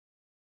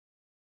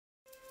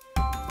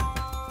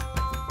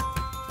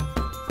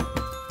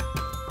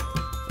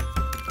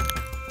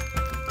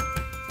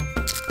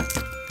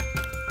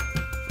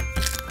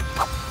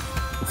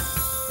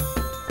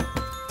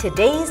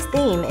Today's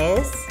theme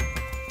is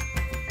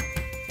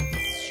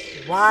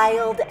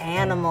wild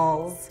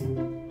animals.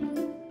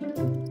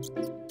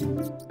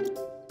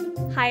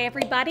 Hi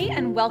everybody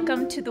and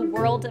welcome to the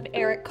World of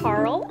Eric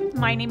Carle.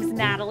 My name is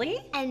Natalie.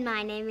 And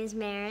my name is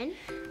Marin.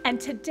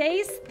 And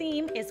today's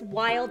theme is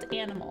wild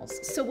animals.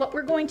 So what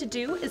we're going to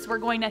do is we're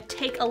going to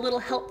take a little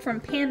help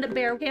from Panda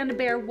Bear. Panda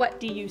Bear, what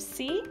do you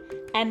see?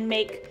 And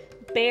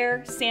make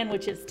bear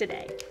sandwiches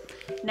today.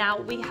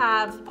 Now we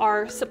have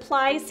our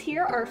supplies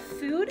here, our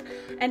food,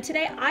 and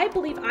today I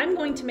believe I'm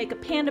going to make a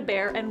panda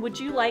bear, and would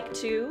you like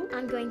to?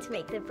 I'm going to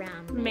make the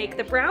brown bear. Make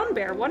the brown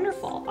bear,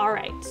 wonderful. All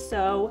right,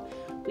 so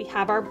we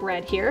have our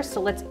bread here,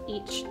 so let's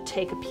each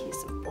take a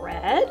piece of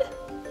bread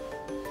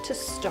to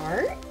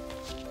start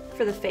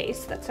for the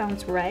face. That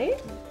sounds right.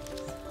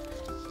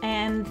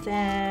 And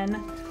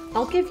then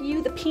I'll give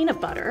you the peanut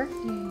butter.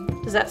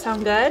 Does that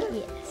sound good?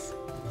 Yes.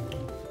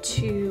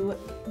 To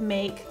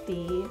make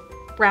the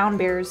brown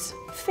bear's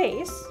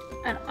face.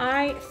 And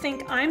I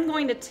think I'm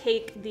going to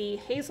take the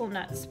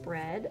hazelnut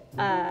spread,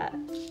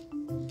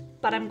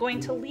 but I'm going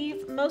to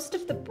leave most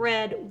of the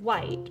bread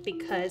white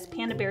because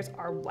panda bears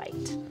are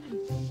white.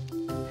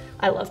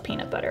 I love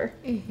peanut butter.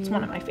 It's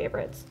one of my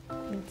favorites.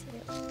 Me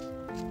too.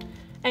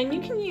 And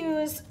you can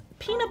use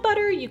peanut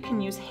butter, you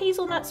can use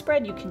hazelnut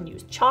spread, you can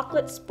use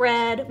chocolate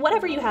spread,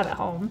 whatever you have at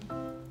home.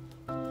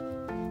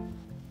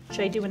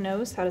 Should I do a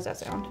nose? How does that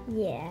sound?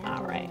 Yeah.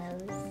 All right.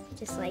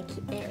 Just like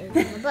it is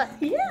in the book.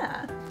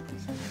 Yeah.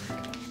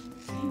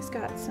 He's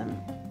got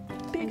some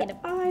big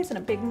eyes and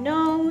a big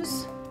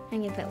nose.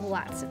 I'm gonna put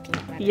lots of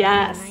peanut butter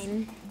Yes.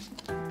 on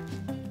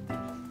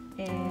mine.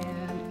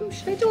 And ooh,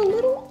 should I do a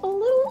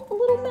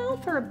little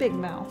mouth or a big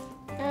mouth?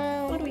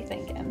 What are we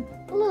thinking?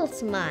 A little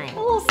smile.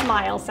 A little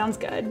smile sounds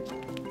good.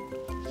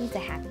 He's a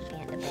happy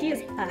panda bear. He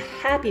is a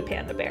happy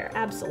panda bear,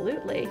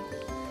 absolutely.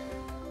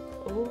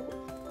 Oh,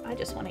 I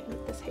just want to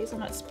eat this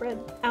hazelnut spread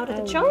out of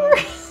the jar.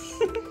 Yes.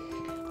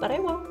 But I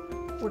won't.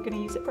 We're going to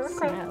use it for a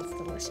crust. Smells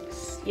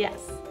delicious. Yes.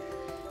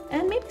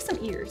 And maybe some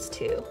ears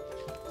too.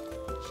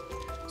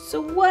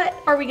 So what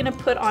are we going to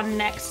put on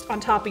next on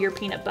top of your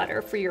peanut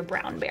butter for your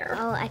brown bear?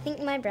 Oh, I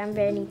think my brown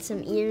bear needs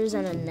some ears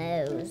and a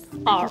nose.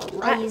 All I'll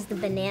right. use the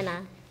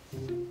banana.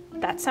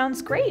 That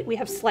sounds great. We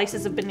have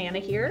slices of banana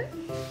here.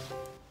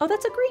 Oh,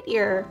 that's a great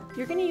ear.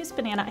 You're going to use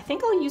banana. I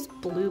think I'll use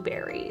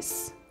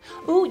blueberries.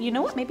 Oh, you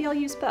know what? Maybe I'll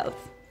use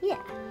both. Yeah.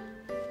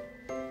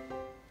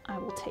 I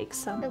will take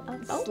some.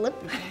 Oh,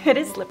 slippery. It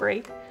is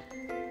slippery.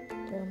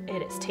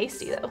 It is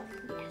tasty though.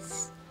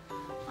 Yes.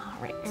 All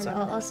right. And So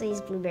I'll also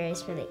use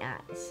blueberries for the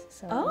eyes.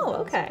 So oh,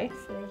 okay.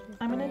 so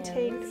I'm gonna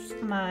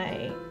take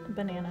my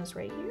bananas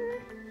right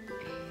here,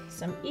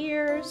 some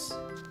ears,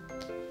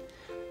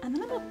 and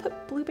then I'm gonna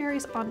put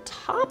blueberries on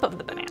top of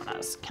the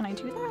bananas. Can I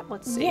do that?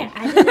 Let's see. Yeah,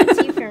 I did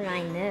that too for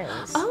my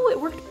nose. Oh, it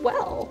worked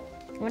well.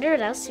 I wonder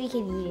what else we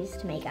could use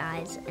to make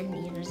eyes and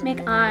ears. Make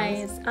and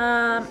eyes.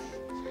 nose.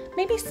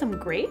 Maybe some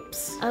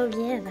grapes. Oh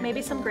yeah. that Maybe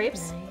would some look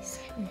grapes. Nice.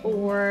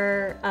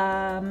 Or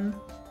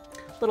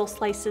little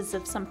slices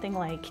of something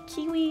like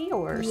kiwi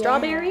or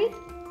strawberry.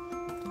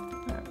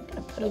 I'm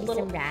gonna put Maybe a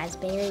little. some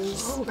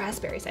raspberries. Oh,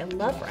 raspberries! I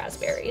love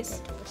raspberries.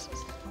 They're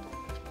delicious.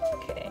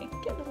 Okay,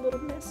 getting a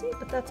little messy,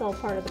 but that's all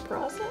part of the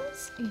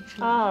process.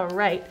 All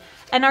right.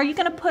 And are you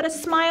gonna put a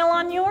smile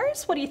on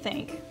yours? What do you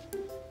think?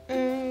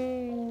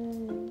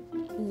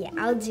 Yeah,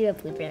 I'll do a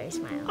blueberry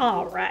smile.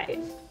 All right.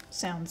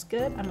 Sounds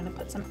good. I'm gonna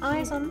put some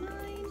eyes on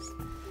mine.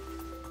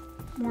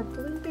 More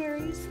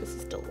blueberries. This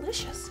is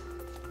delicious.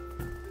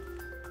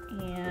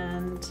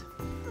 And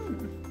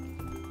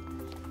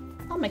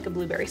I'll make a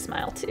blueberry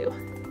smile too.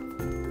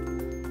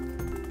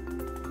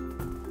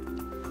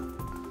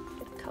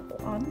 Get a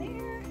couple on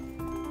there.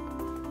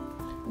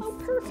 Oh,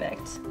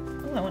 perfect.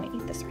 Oh, I want to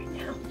eat this right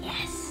now.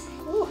 Yes.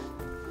 Ooh.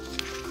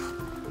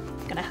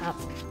 I'm gonna have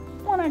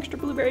one extra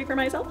blueberry for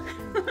myself.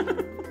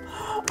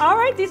 All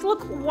right, these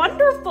look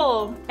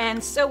wonderful.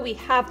 And so we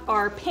have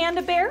our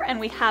panda bear and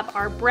we have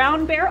our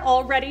brown bear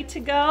all ready to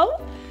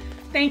go.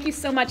 Thank you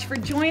so much for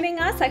joining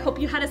us. I hope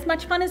you had as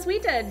much fun as we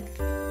did.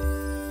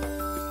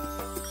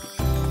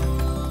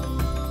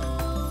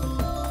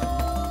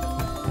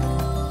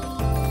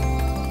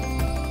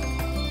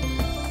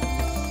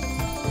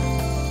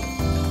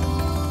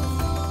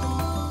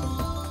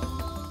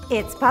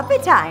 It's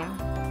puppet time.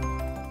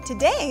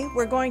 Today,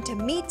 we're going to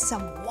meet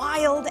some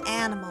wild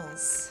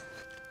animals,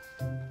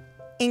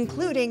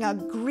 including a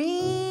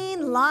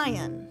green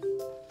lion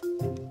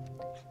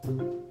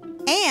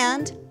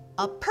and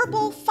a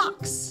purple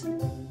fox.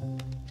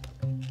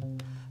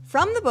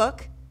 From the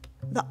book,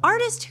 The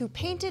Artist Who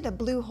Painted a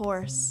Blue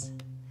Horse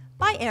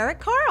by Eric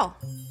Carle.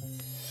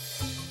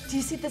 Do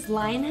you see this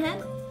lion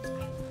head?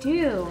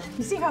 Do.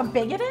 You see how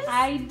big it is?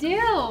 I do.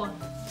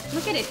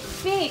 Look at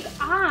its big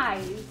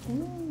eyes.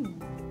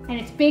 And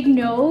its big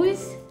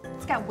nose.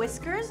 It's got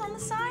whiskers on the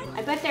side.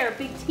 I bet there are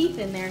big teeth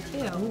in there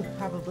too. Ooh,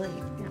 probably.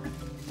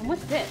 And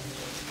what's this?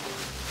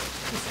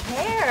 His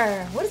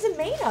hair. What is it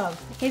made of?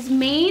 His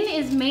mane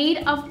is made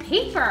of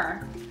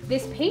paper.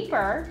 This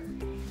paper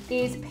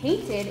is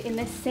painted in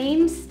the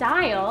same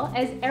style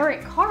as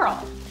Eric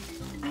Carle.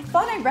 I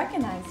thought I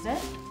recognized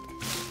it.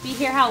 Do you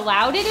hear how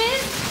loud it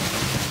is?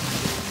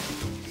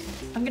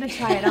 I'm gonna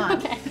try it on.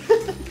 Okay.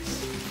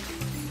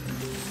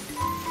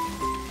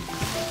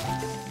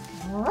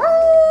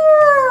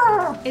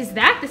 Is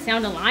that the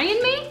sound a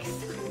lion makes?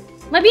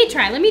 Let me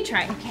try.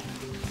 Okay.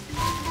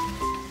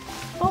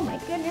 Oh my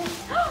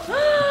goodness.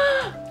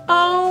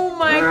 Oh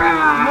my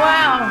god.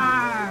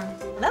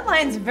 Wow. That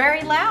lion's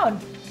very loud.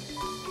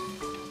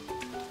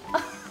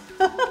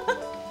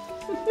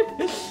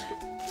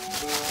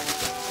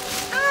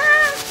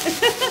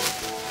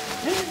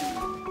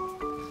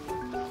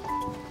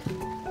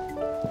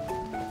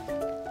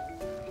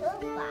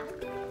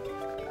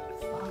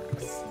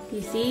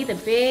 You see the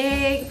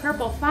big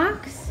purple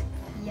fox?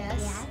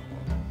 Yes.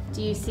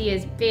 Do you see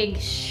his big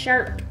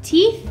sharp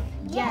teeth?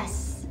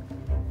 Yes.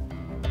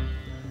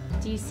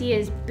 Do you see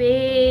his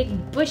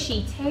big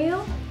bushy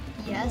tail?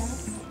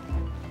 Yes.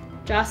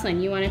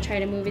 Jocelyn, you want to try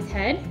to move his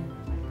head?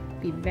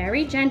 Be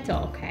very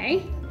gentle,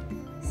 okay?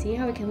 See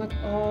how we can look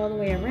all the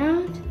way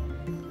around?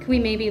 Can we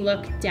maybe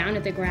look down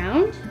at the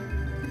ground?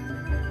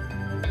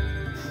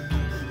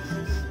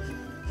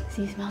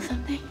 See, smell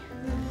something?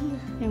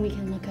 And we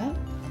can look up.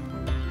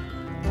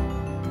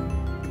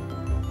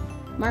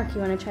 Mark,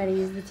 you want to try to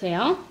use the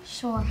tail?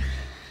 Sure.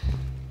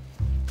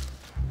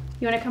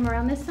 You want to come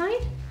around this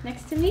side,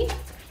 next to me?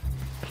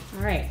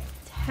 All right,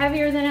 it's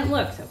heavier than it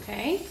looks,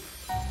 okay?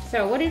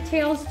 So what do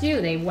tails do?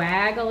 They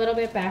wag a little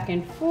bit back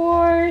and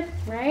forth,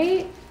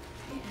 right?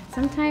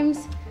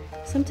 Sometimes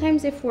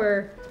if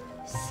we're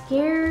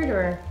scared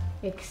or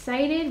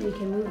excited, we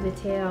can move the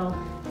tail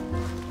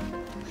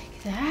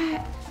like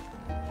that,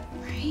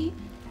 right?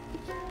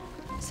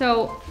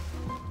 So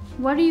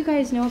what do you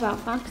guys know about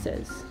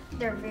foxes?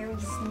 They're very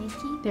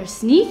sneaky. They're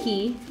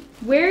sneaky?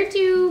 Where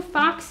do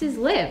foxes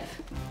live?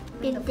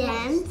 In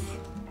dens.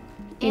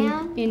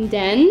 In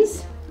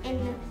dens?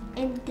 In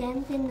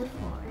dens in the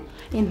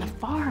forest. In the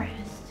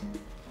forest.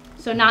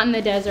 So not in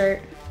the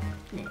desert?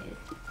 No.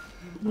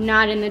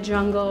 Not in the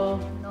jungle?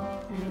 No.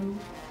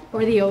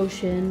 Or the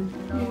ocean?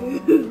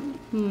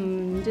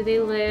 No. Do they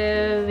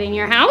live in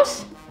your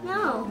house?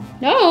 No.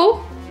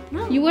 No?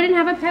 No. You wouldn't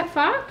have a pet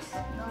fox?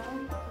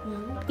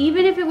 No.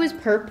 Even if it was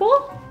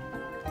purple?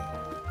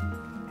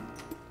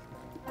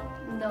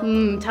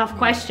 No. Tough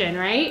question,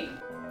 right?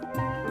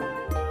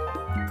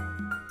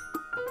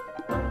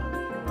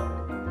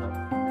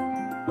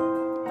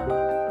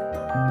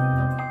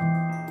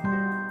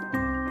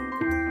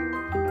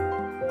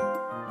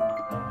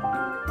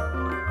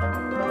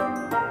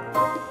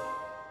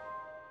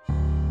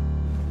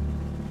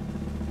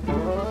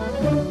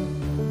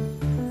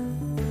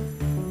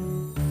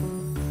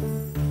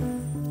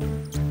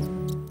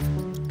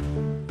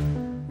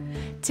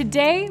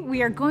 Today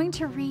we are going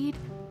to read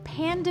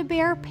Panda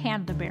Bear,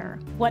 Panda Bear,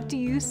 What Do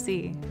You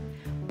See?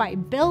 By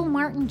Bill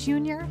Martin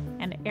Jr.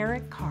 and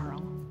Eric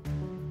Carle.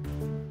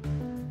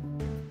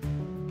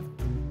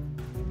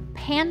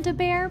 Panda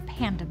Bear,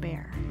 Panda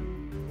Bear,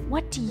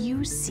 what do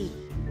you see?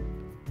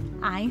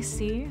 I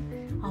see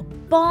a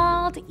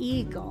bald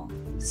eagle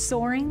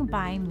soaring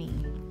by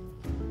me.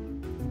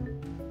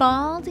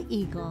 Bald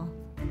eagle,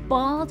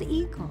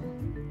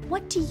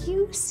 what do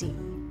you see?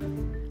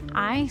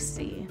 I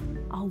see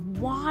a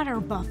water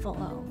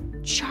buffalo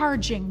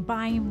charging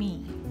by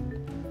me.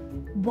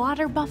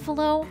 Water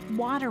buffalo,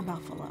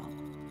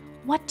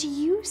 what do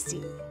you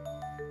see?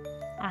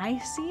 I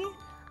see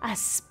a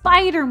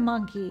spider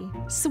monkey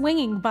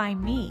swinging by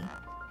me.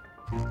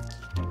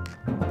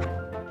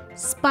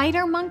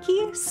 Spider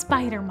monkey,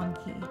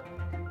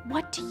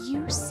 what do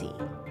you see?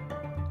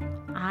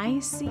 I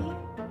see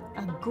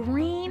a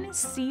green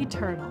sea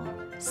turtle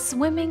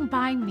swimming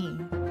by me.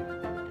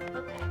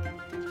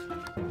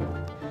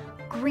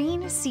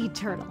 Green sea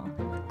turtle,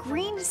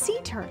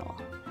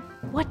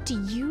 what do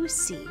you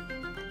see?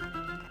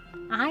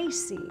 I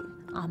see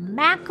a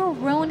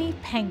macaroni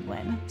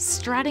penguin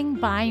strutting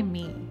by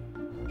me.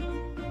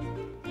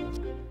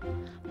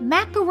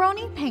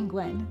 Macaroni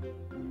penguin,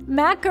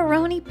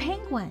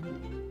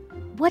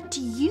 what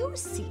do you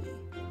see?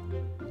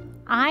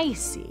 I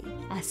see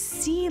a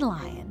sea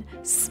lion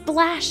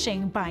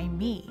splashing by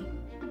me.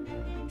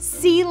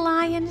 Sea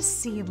lion,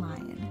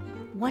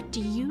 what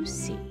do you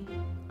see?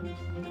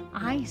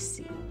 I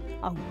see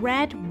a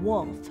red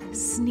wolf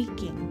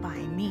sneaking by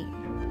me.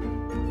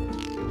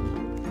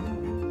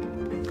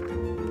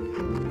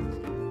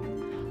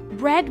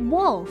 Red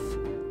wolf,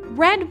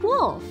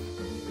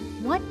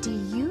 what do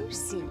you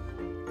see?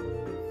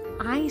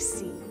 I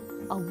see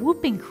a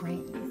whooping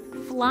crane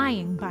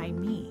flying by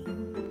me.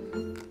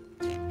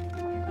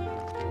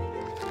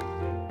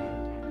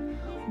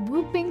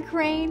 Whooping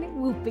crane,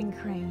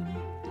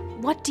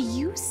 what do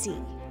you see?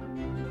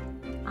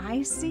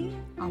 I see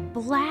a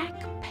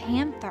black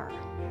panther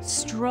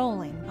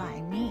strolling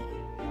by me.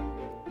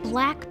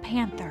 Black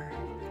panther,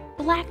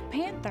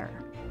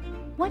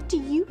 what do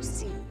you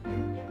see?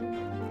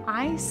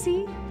 I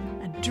see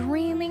a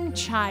dreaming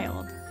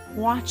child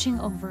watching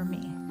over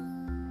me.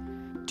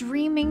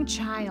 Dreaming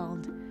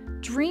child,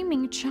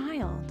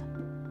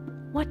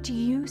 what do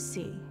you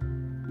see?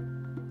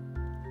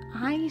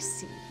 I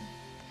see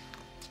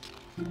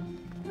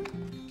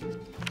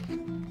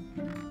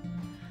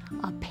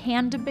A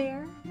panda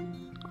bear,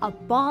 a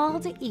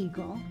bald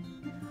eagle,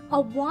 a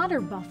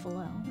water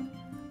buffalo,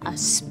 a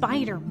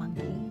spider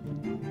monkey,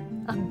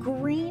 a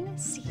green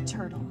sea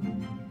turtle,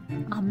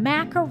 a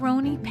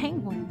macaroni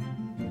penguin,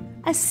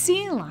 a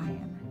sea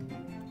lion,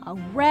 a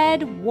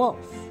red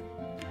wolf,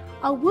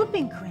 a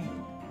whooping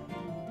crane,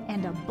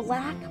 and a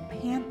black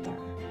panther,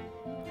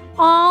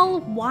 all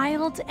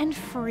wild and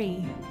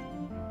free.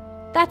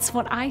 That's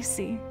what I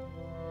see.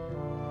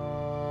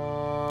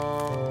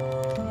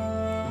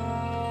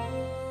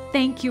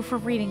 Thank you for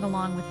reading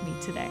along with me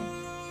today.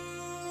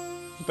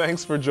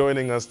 Thanks for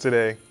joining us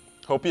today.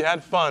 Hope you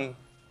had fun.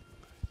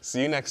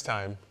 See you next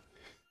time.